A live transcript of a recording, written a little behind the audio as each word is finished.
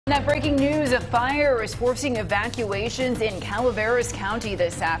That breaking news, a fire is forcing evacuations in Calaveras County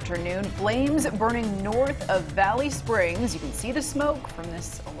this afternoon. Flames burning north of Valley Springs. You can see the smoke from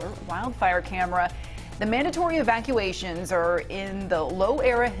this alert wildfire camera. The mandatory evacuations are in the Low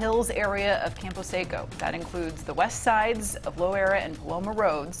Era Hills area of Campo Seco. That includes the west sides of Low Era and Paloma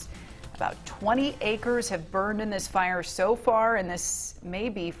Roads. About 20 acres have burned in this fire so far, and this may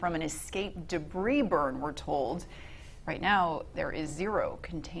be from an escaped debris burn, we're told. Right now, there is zero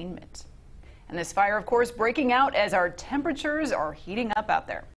containment. And this fire, of course, breaking out as our temperatures are heating up out there.